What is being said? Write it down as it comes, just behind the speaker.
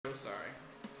sorry.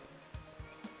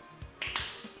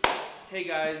 Hey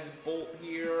guys, Bolt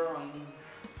here on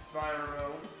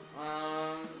Spyro.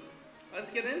 Let's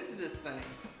get into this thing.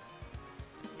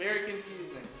 Very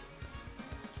confusing.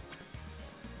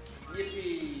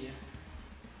 Yippee.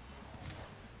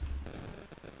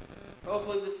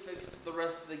 Hopefully this fixed the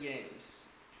rest of the games.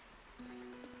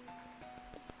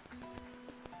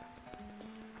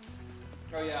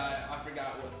 Oh yeah, I forgot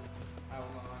what I was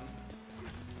on.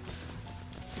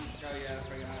 Oh yeah, I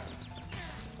forgot.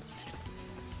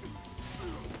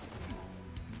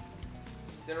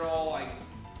 They're all like...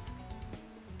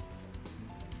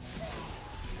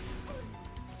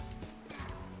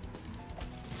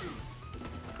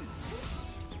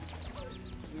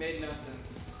 made no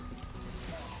sense.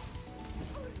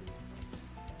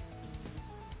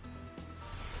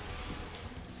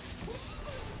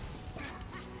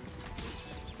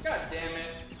 God damn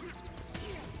it.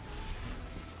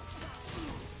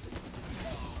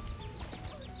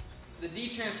 The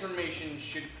detransformation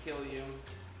should kill you.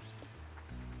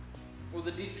 Well,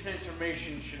 the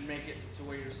detransformation should make it to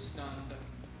where you're stunned.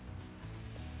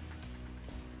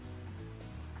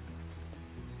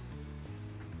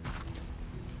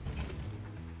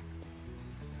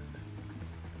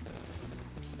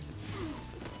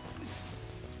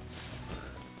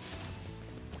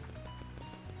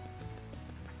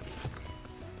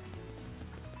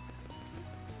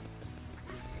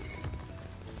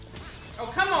 Oh,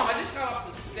 come on, I just got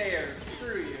off the stairs.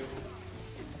 Screw you.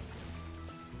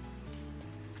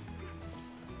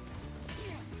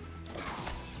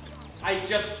 I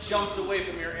just jumped away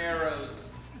from your arrows.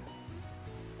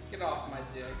 Get off my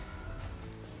dick.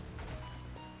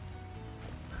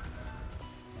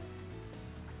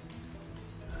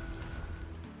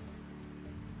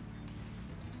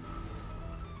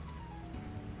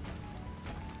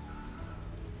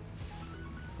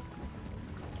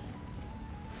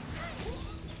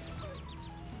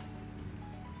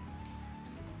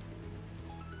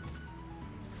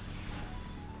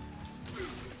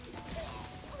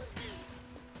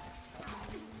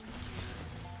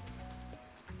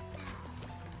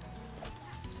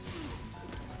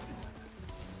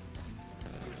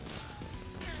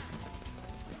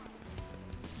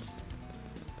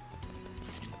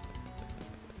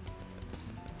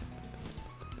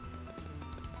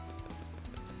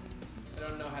 I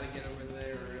don't know how to get over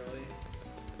there, really.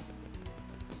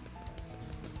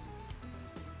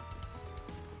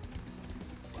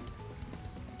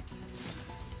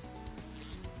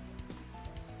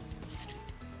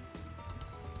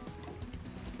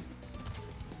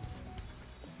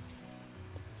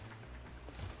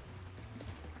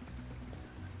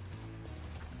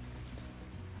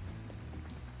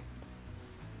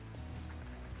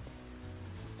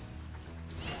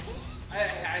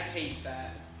 I hate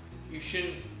that. You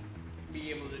shouldn't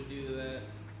be able to do that.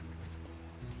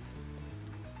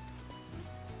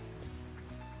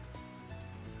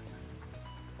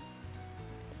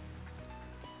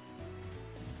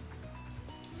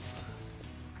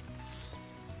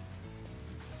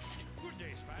 Good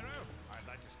day, Spyro. I'd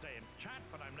like to stay and chat,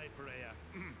 but I'm late for a,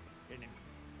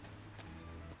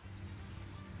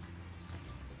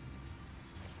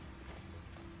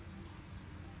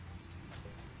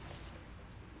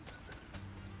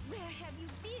 Where have you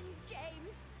been,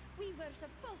 James? We were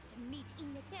supposed to meet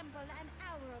in the temple an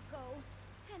hour ago.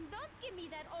 And don't give me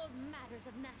that old matters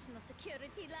of national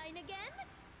security line again.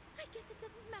 I guess it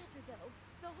doesn't matter, though.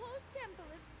 The whole temple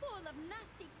is full of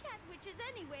nasty cat witches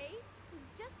anyway. We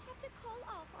just have to call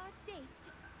off our date.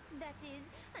 That is,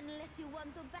 unless you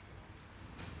want to back...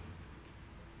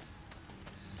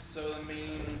 So the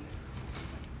main...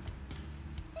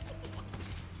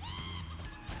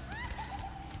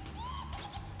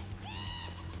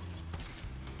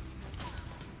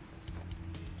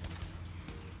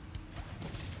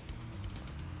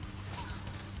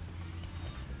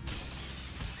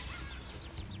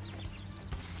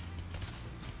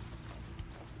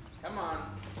 Come on.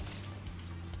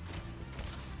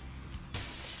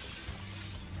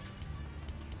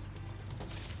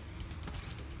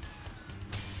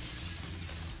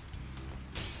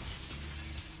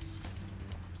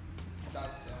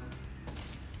 That's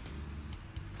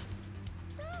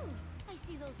So, I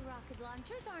see those rocket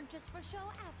launchers aren't just for show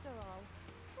after all.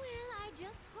 Well, I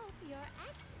just hope you're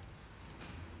accurate.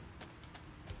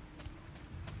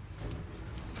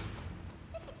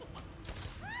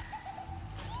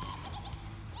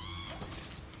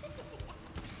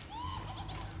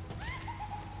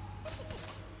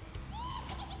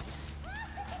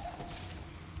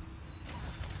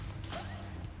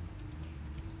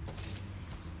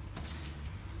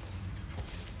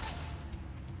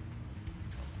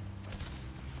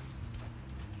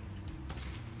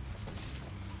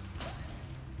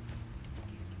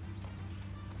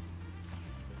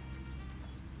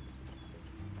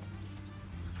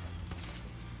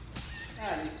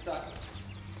 Ah, you suck.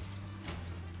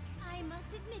 I must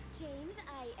admit, James,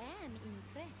 I am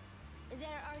impressed.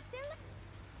 There are still...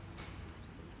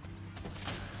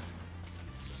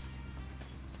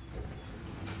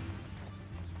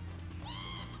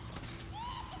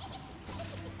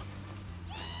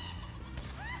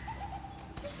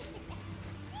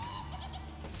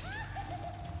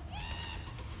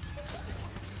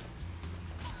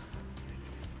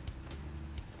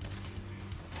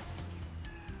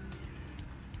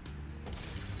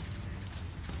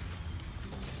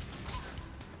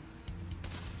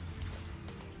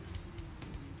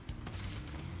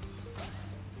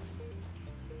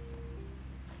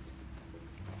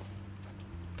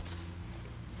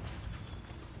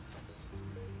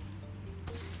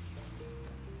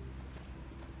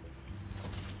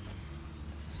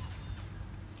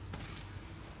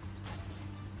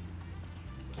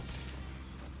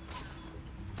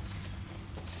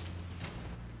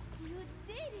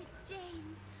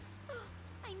 James! Oh,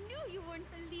 I knew you weren't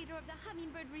the leader of the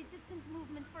hummingbird resistant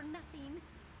movement for nothing.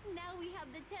 Now we have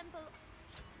the temple.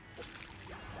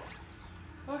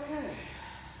 Okay.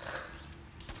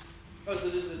 Oh, so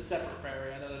this is a separate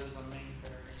ferry. I thought it was a main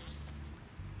ferry.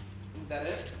 Is that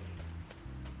it?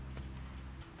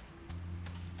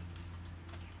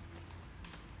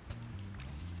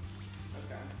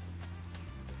 Okay.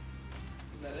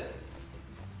 Is that it?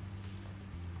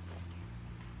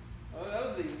 Oh, that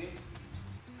was easy.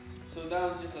 So that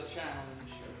was just a challenge.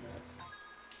 Okay.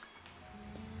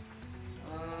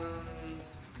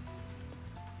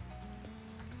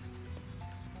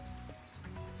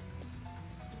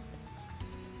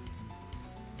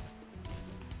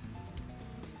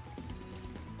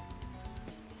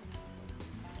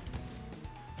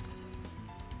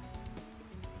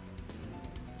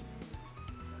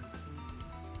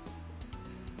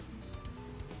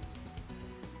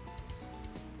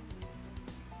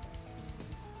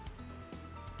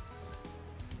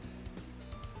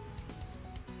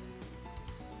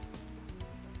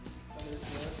 What is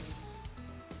this?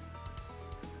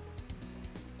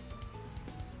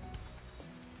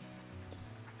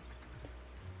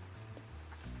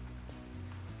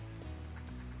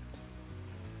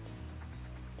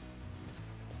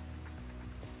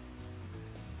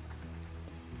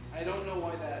 I don't know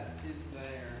why that is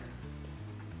there.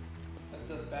 That's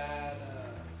a bad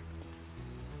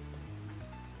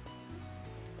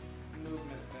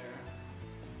movement there.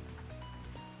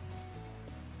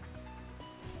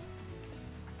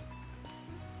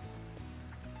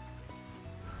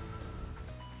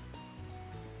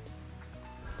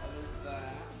 What is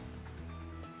that?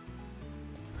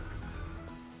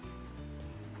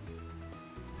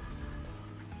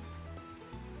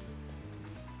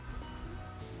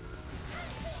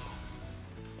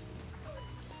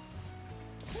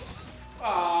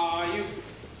 Aw, you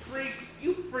freak.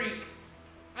 You freak.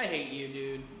 I hate you,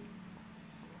 dude.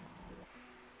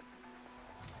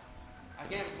 I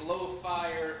can't blow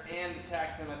fire and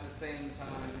attack them at the same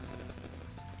time.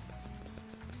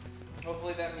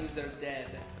 Hopefully that means they're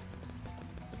dead.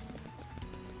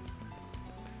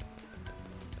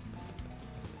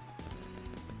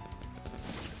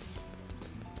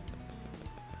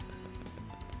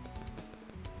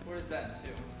 Where is that to?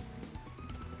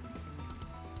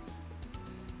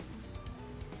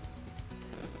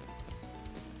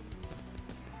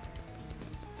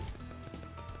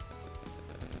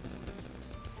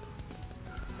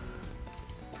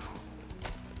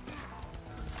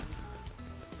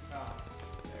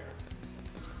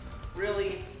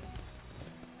 Really?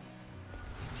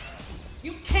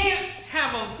 You can't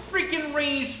have a freaking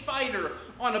ranged fighter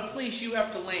on a place you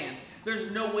have to land.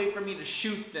 There's no way for me to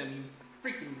shoot them, you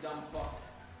freaking dumb fuck.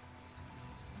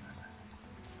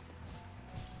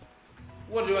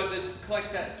 What, do I have to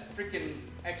collect that freaking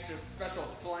extra special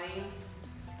flame?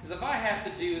 Because if I have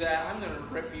to do that, I'm gonna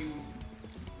rip you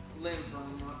limb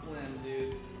from limb,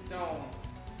 dude. Don't.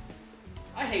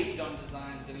 I hate gun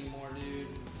designs anymore, dude.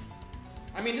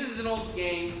 I mean, this is an old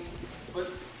game,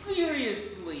 but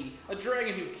seriously, a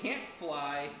dragon who can't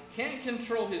fly, can't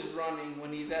control his running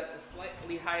when he's at a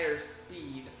slightly higher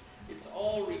speed. It's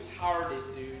all retarded,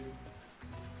 dude.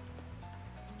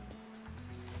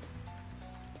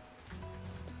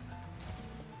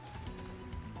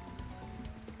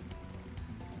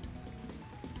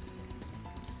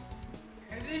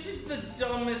 And it's just the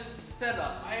dumbest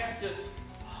setup. I have to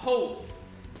hope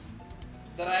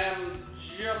that I have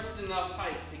just enough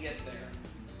height to get there.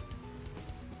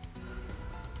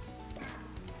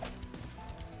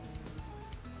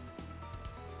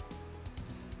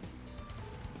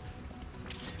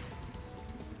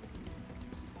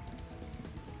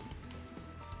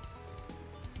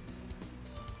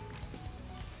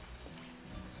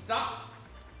 Stop!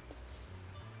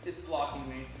 It's blocking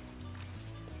me.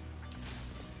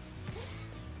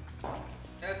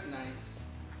 That's nice.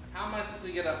 How am I supposed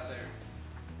to get up there?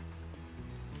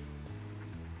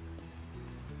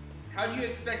 How do you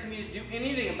expect me to do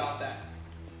anything about that?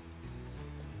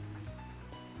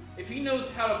 If he knows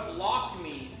how to block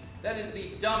me, that is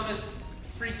the dumbest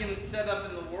freaking setup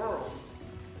in the world.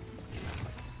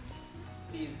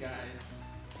 These guys.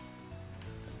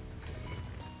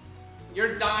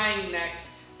 You're dying next.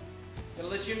 Gonna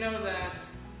let you know that.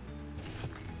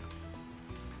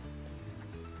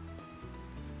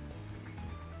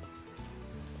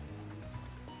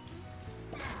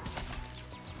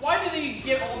 Why do they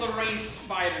get all the ranged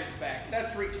fighters back?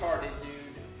 That's retarded, dude.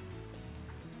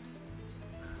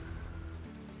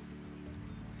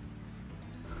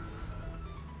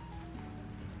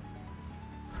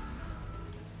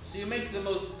 So you make the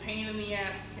most pain in the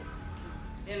ass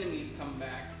enemies come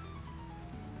back.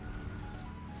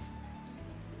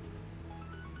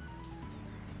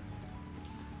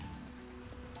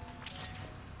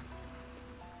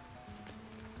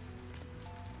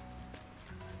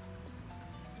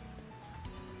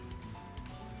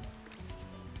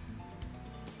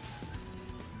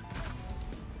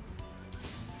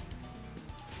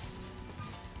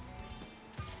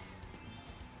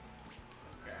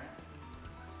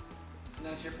 And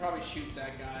then I should probably shoot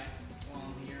that guy while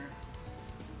I'm here.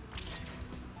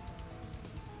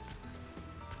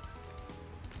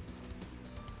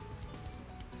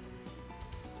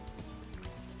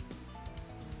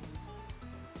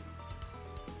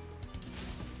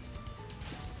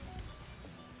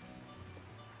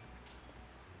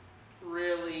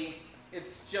 Really?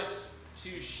 It's just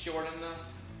too short enough?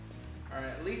 Alright,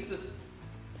 at least this...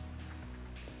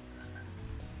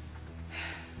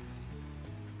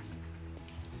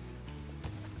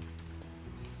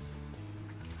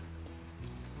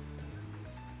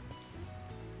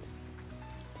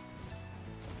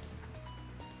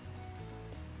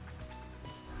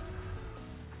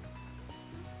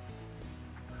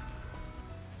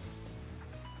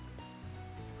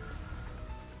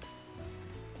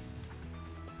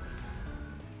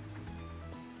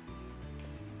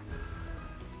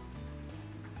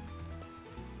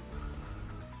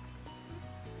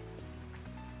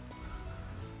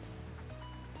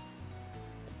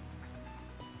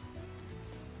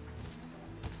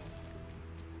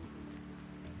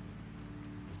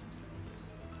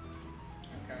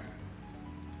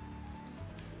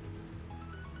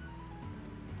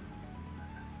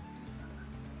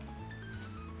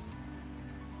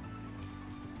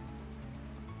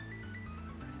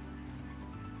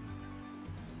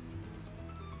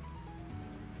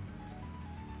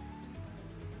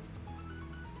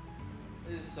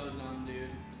 This is so dumb, dude.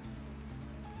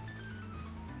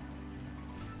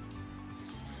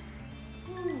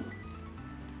 Woo.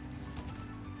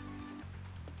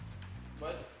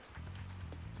 What?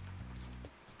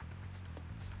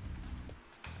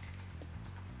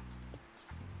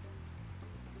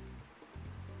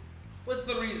 What's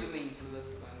the reasoning for this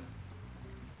then?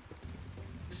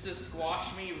 Just to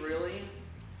squash me, really?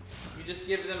 You just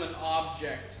give them an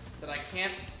object that I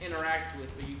can't interact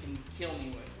with, but you can kill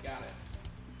me with. Got it.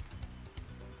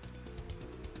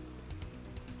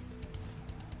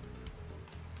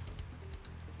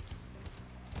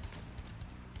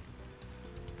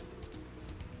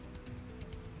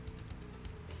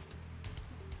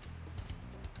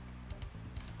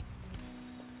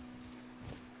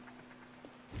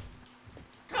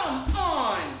 Come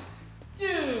on!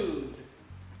 Dude!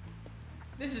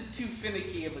 This is too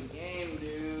finicky of a game,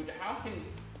 dude. How can...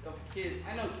 of kids...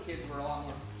 I know kids were a lot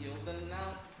more skilled than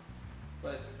now,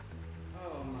 but...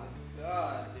 oh my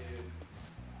god, dude.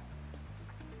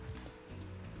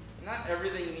 Not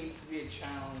everything needs to be a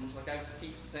challenge. Like I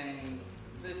keep saying,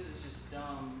 this is just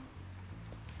dumb.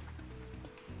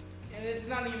 And it's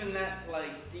not even that,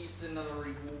 like, decent of a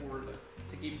reward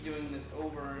to keep doing this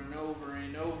over and over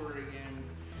and over again.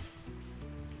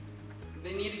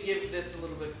 They need to give this a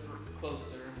little bit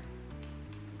closer.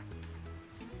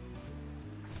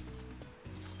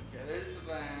 Okay, there's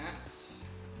that.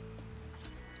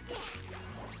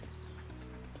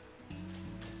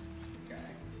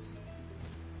 Okay.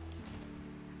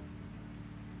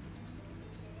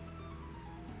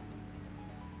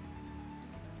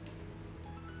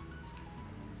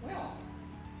 Well.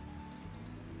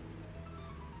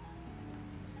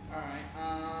 Alright,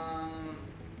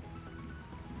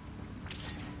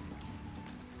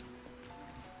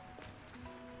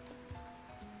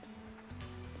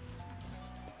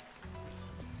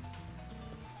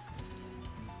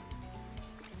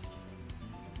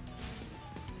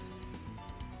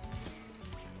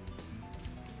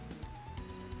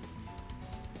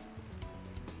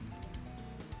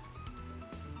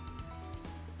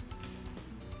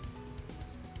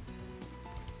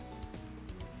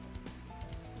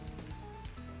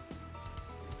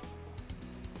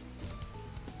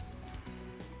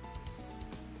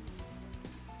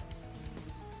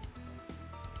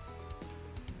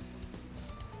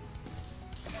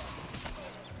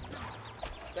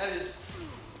 That is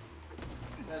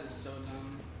so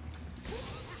dumb.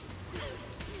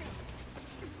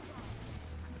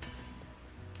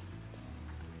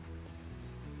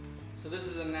 So this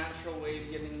is a natural way of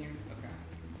getting you. Okay.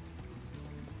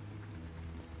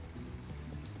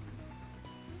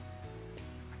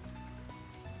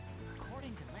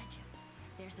 According to legends,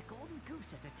 there's a golden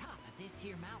goose at the top of this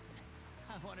here mountain.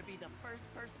 I want to be the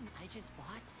first person. I just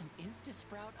bought some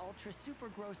Insta-Sprout Ultra Super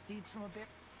Grow seeds from a bear.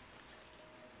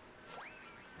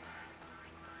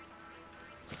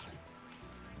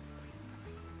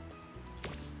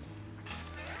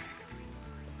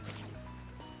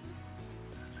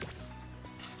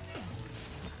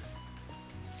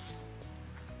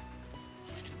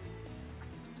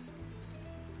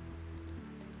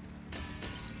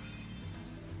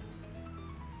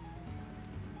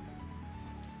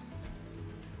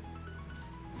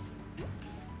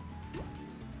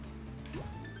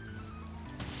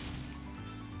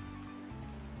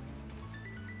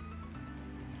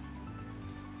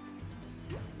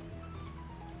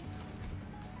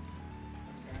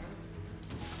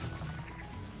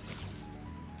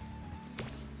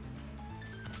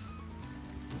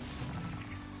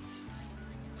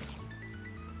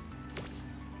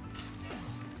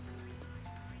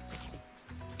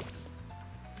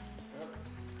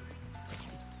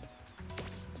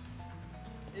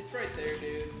 It's right there,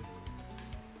 dude.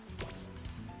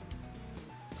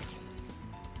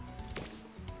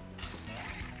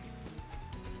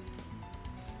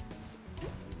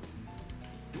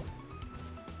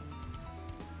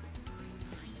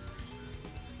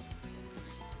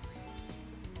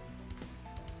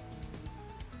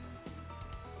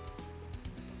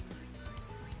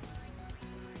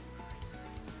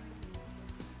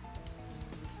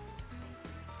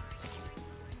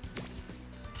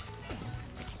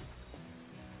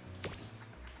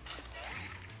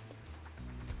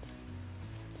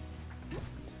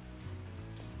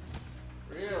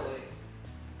 Really?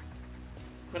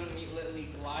 Couldn't we let me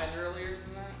glide earlier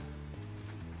than that?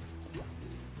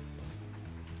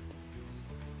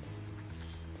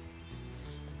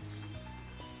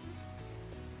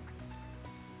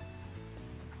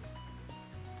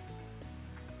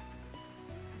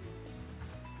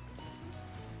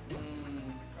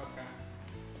 Okay.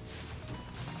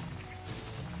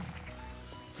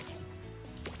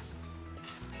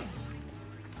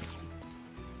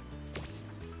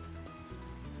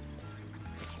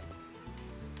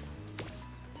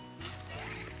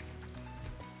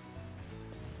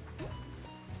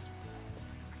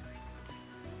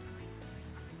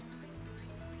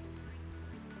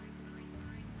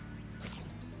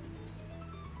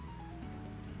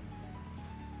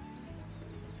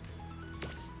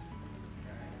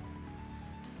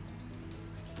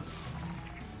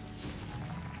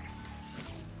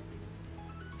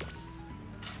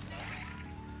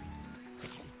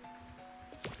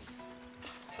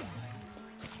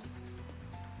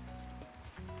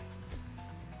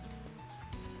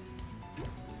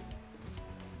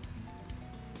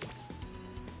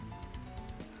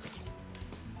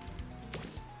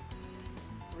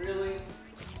 Really?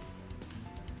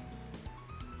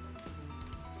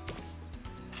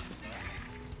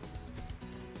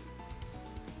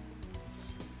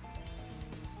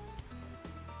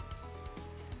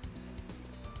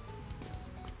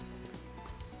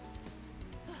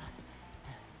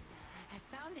 I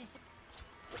found this.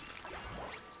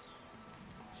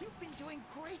 You've been doing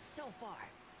great so far.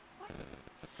 What?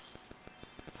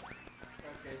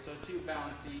 Okay, so 2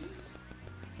 bouncies.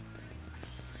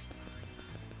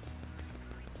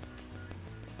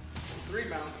 3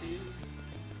 bouncies.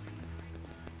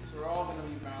 So we're all gonna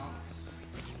be bounced.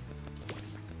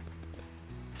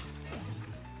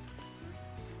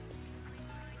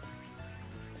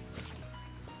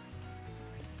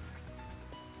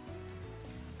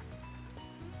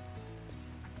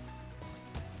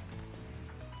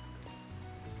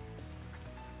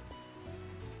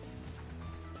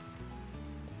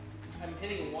 I'm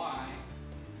hitting Y.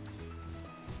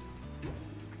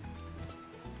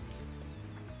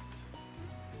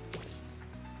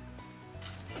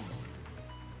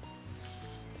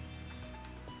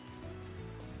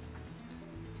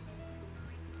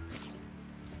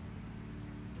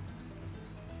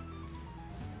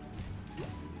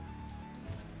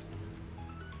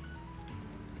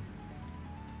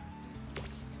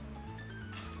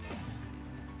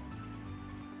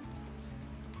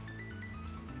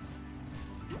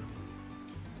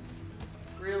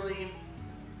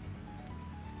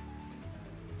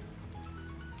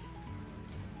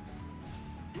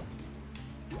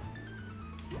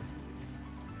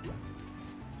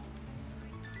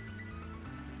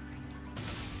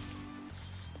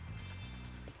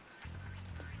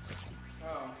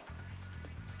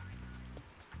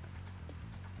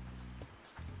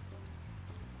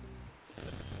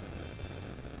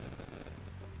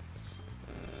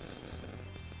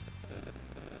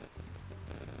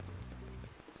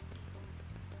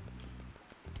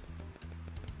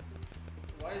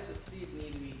 Why does the seed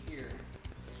need to be here?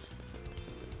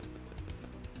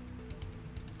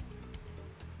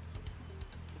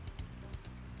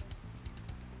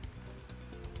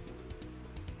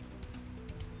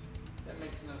 That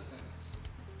makes no sense.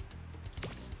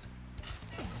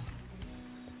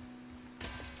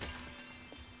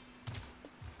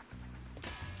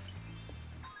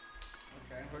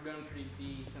 Okay, we're doing pretty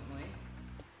decently.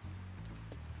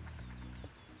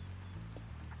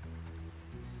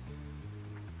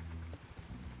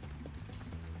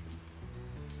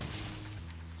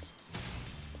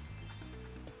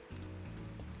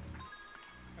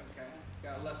 Okay,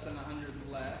 got less than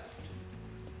 100 left.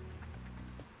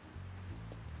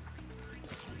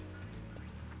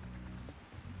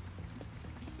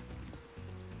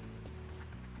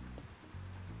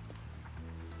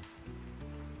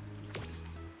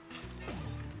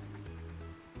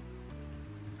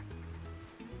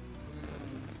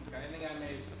 Okay, I think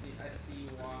I see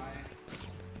why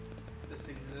this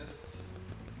exists.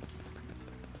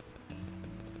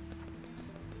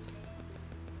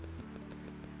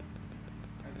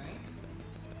 I think.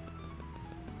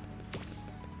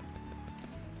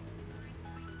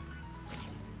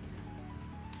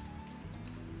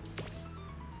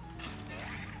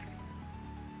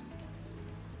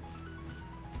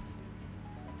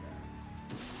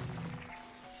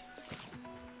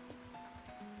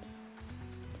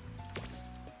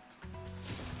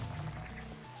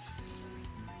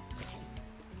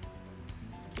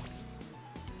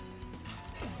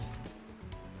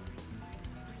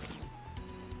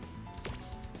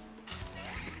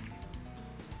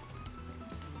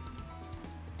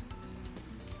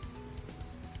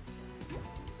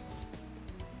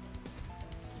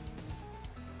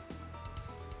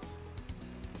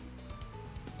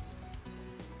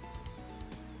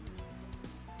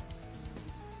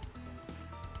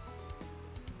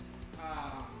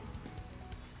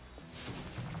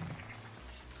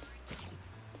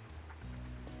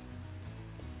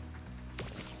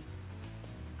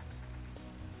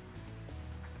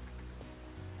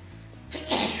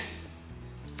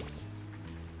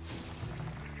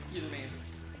 Excuse me.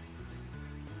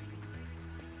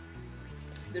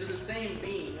 They're the same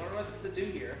being. What am I supposed to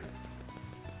do here?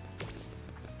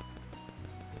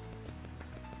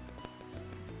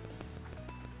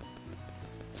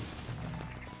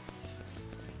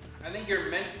 I think you're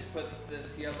meant to put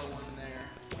this yellow one there.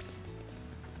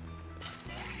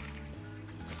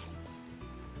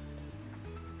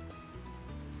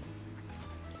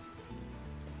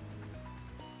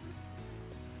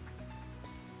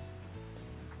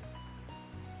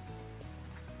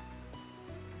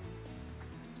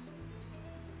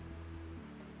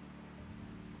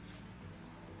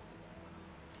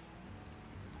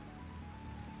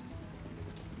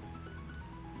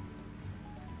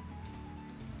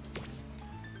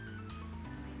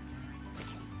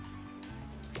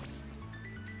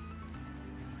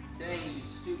 Dang, you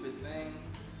stupid thing.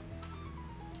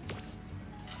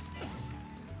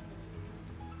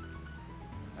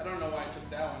 I don't know why I took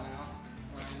that one out,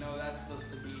 when I know that's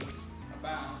supposed to be a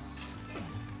bounce.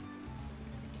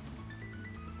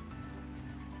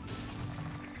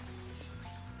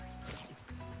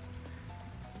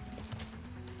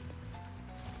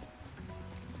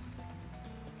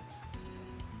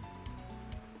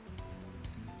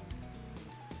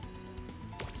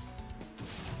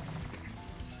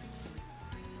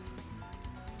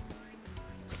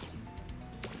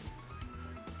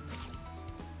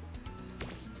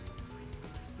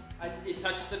 It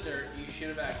touched the dirt. You should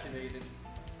have activated.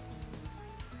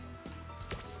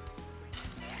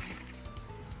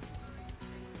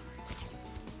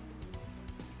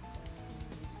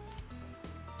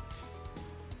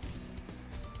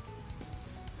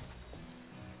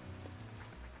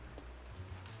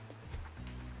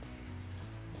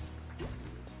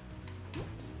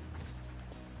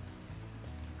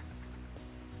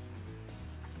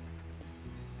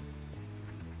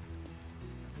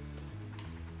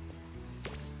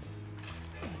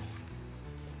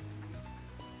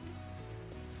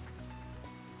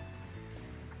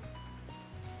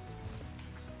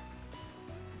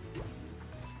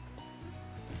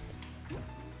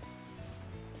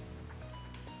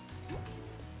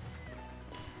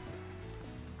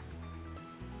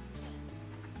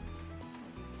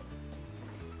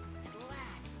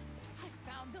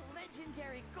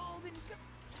 legendary golden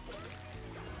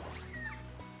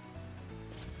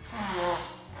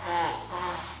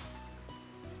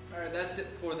Alright, that's it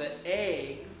for the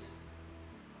eggs.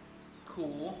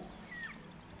 Cool.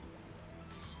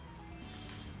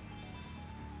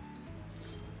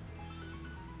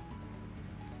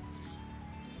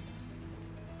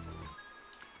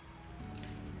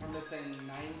 we're missing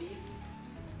 90.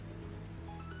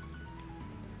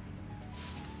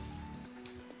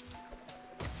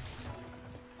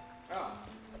 Oh.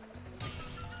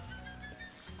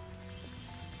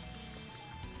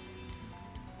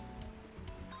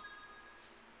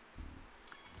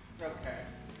 Okay.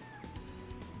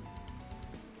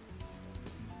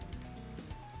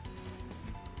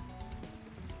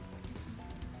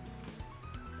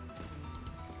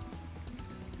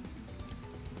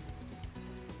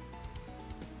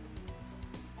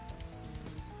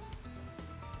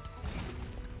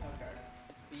 Okay.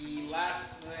 The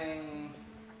last thing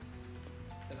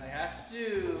that I have to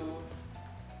do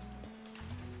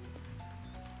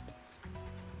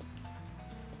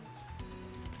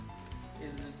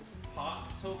is the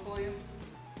pots, hopefully.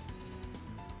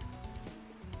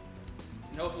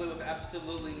 And hopefully with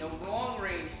absolutely no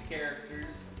long-range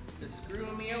characters to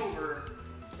screw me over,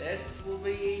 this will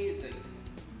be easy.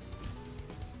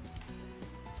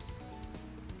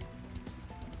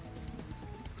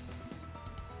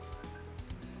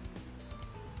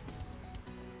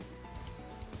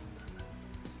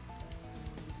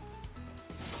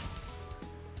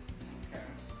 Okay.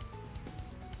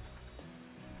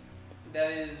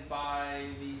 That is by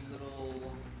these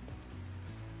little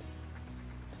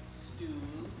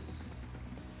stews.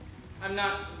 I'm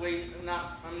not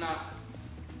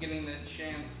getting the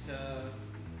chance to.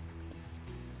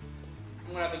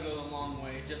 I'm gonna have to go the long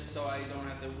way just so I don't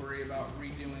have to worry about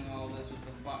redoing all this with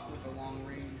the long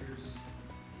rangers.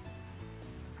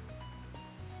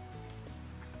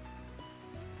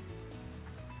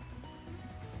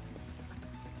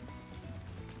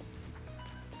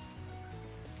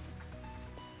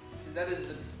 That is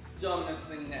the dumbest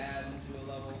thing to add into a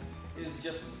level. It is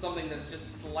just something that's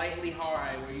just slightly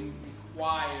high where you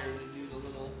require to do the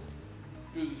little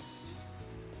boost.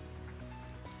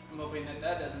 I'm hoping that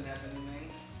that doesn't have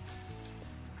anything.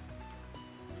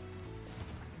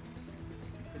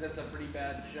 Because that's a pretty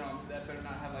bad jump. That better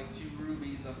not have like 2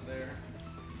 rubies up there.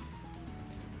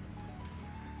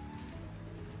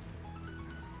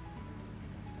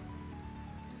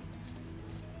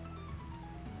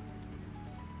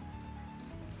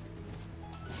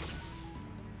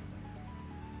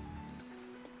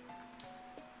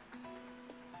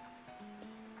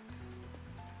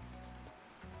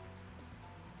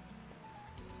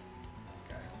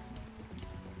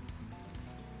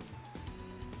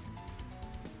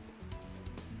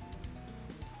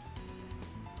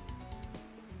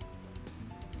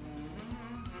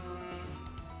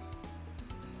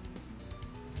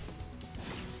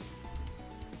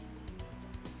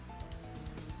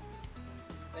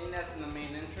 I think that's in the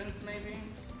main entrance, maybe?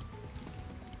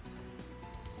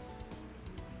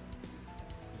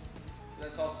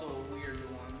 That's also a weird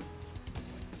one.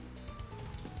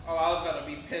 Oh, I was about to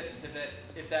be pissed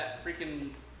if that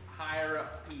freaking higher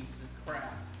up piece of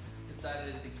crap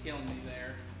decided to kill me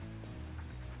there.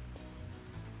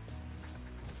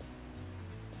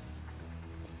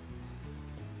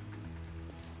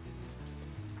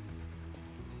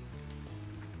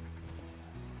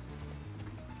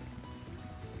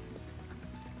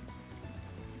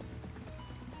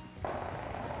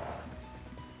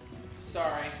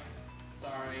 Sorry.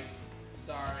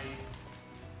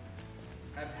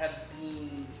 I've had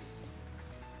beans.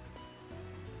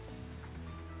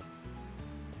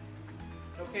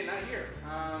 Okay, not here.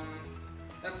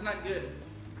 That's not good.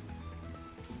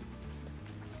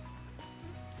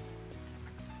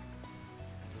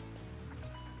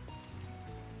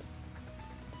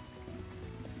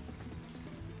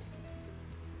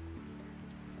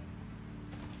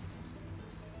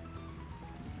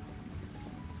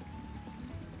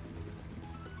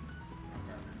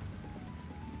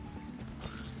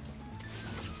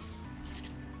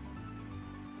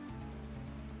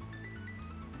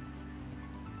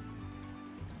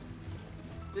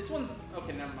 This one's,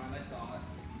 okay, never mind, I saw it.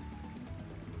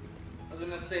 I was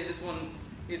gonna say this one,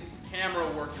 its camera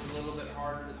work is a little bit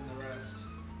harder than the rest.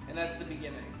 And that's the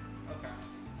beginning. Okay.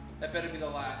 That better be the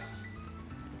last.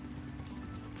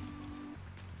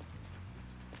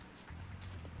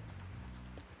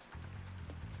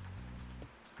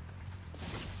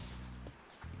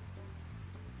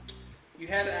 You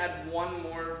had to add one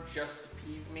more just to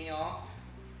peeve me off.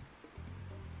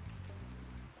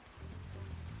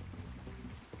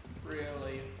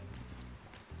 Really?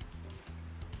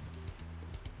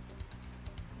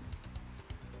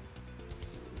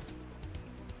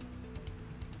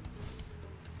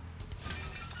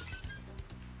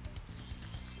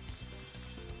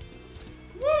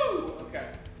 Woo! Okay.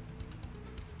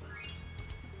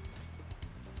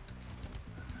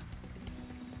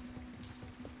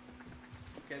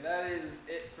 Okay, that is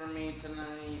it for me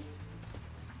tonight.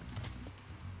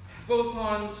 Both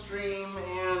on stream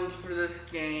and for this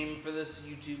game, for this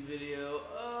YouTube video.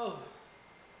 Oh.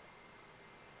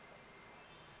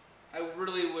 I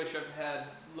really wish I've had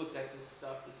looked at this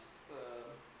stuff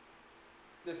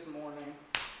this morning.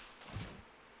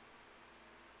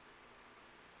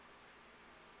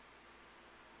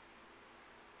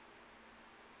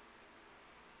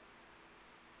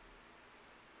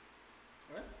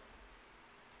 What?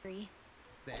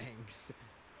 Thanks.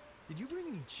 Did you bring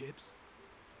any chips?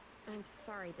 I'm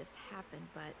sorry this happened,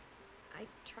 but I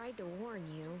tried to warn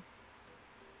you.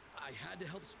 I had to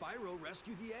help Spyro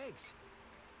rescue the eggs.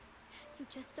 You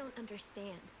just don't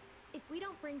understand. If we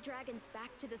don't bring dragons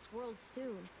back to this world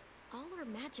soon, all our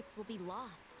magic will be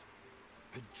lost.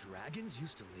 The dragons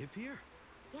used to live here?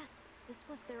 Yes, this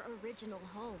was their original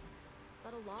home.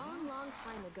 But a long, long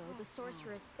time ago, the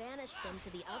sorceress banished them to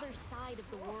the other side of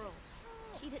the world.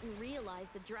 She didn't realize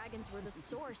the dragons were the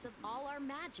source of all our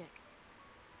magic.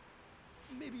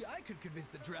 Maybe I could convince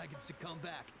the dragons to come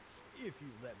back, if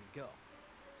you let me go.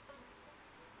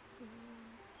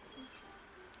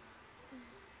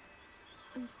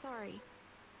 I'm sorry.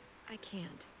 I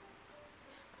can't.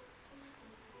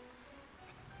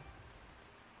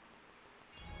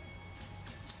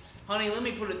 Honey, let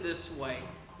me put it this way.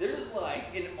 There's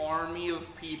like an army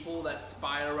of people that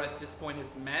Spyro at this point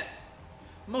has met.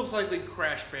 Most likely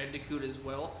Crash Bandicoot as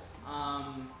well.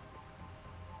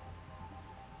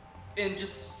 And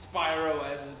just Spyro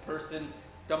as a person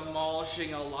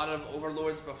demolishing a lot of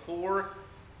overlords before.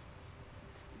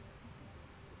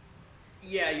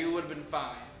 Yeah, you would have been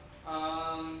fine.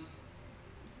 Alright,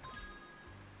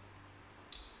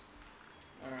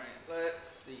 let's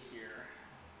see here.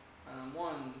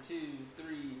 1, 2,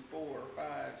 3, 4,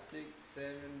 5, 6,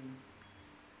 7.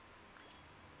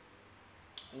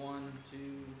 1, 2,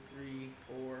 3,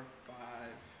 4, 5.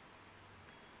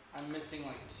 I'm missing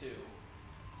like 2.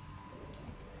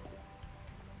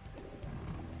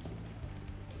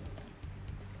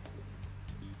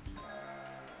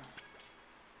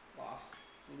 Lost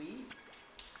Fleet.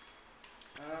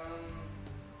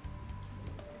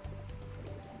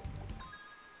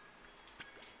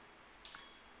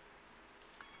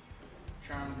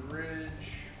 Charmed Ridge.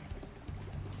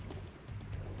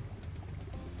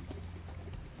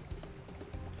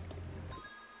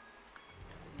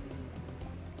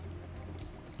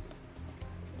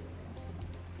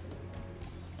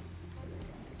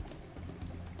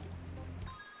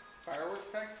 Fireworks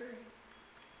Factory?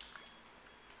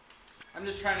 I'm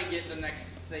just trying to get the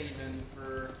next save in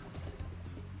for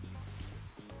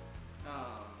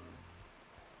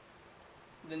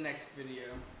the next video.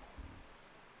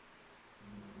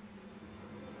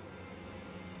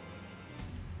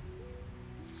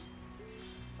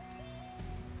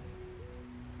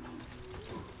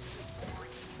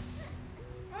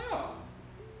 Oh.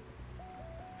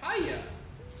 Hiya.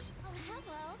 Oh,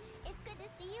 hello. It's good to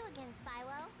see you again,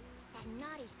 Spyro. That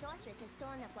naughty sorceress has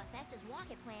stolen the professor's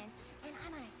rocket plans, and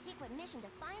I'm on a secret mission to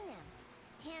find them.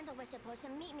 Handel was supposed to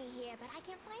meet me here, but I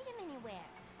can't find him anywhere.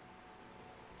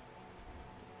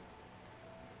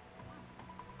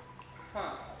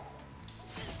 Huh.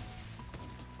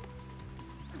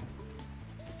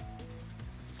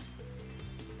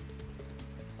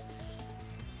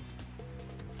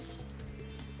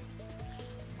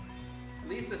 At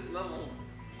least this level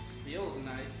feels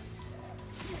nice.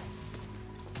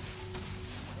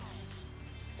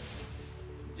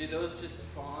 Do those just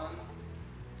spawn?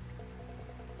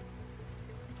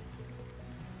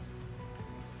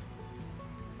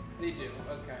 They do,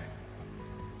 okay.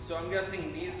 So I'm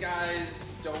guessing these guys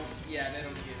don't, yeah, they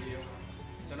don't give you.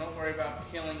 So don't worry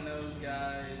about killing those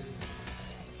guys.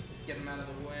 Just get them out of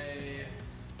the way.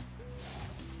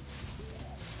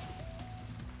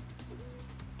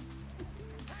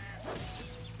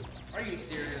 Are you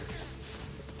serious?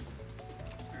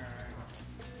 Alright.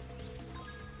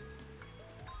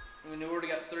 We already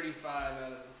got 35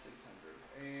 out of the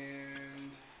 600.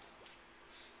 And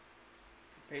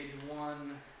page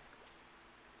 1.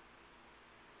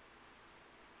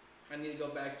 I need to go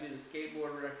back to the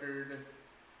skateboard record.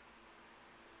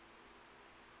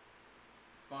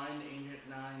 Find Ancient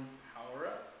Nine's power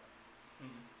up.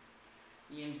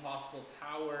 The Impossible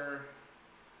Tower.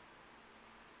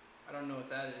 I don't know what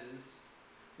that is.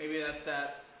 Maybe that's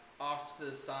that off to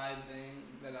the side thing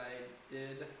that I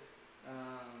did.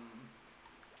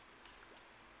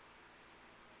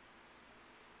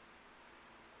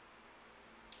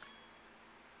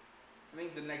 I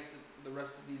think the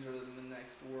rest of these are in the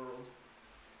next world.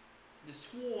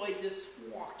 Destroy this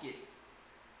rocket.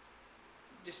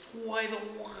 Destroy the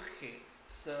rocket.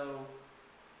 So,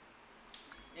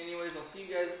 Anyways, I'll see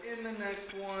you guys in the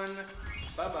next one.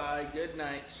 Bye-bye. Good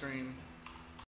night, stream.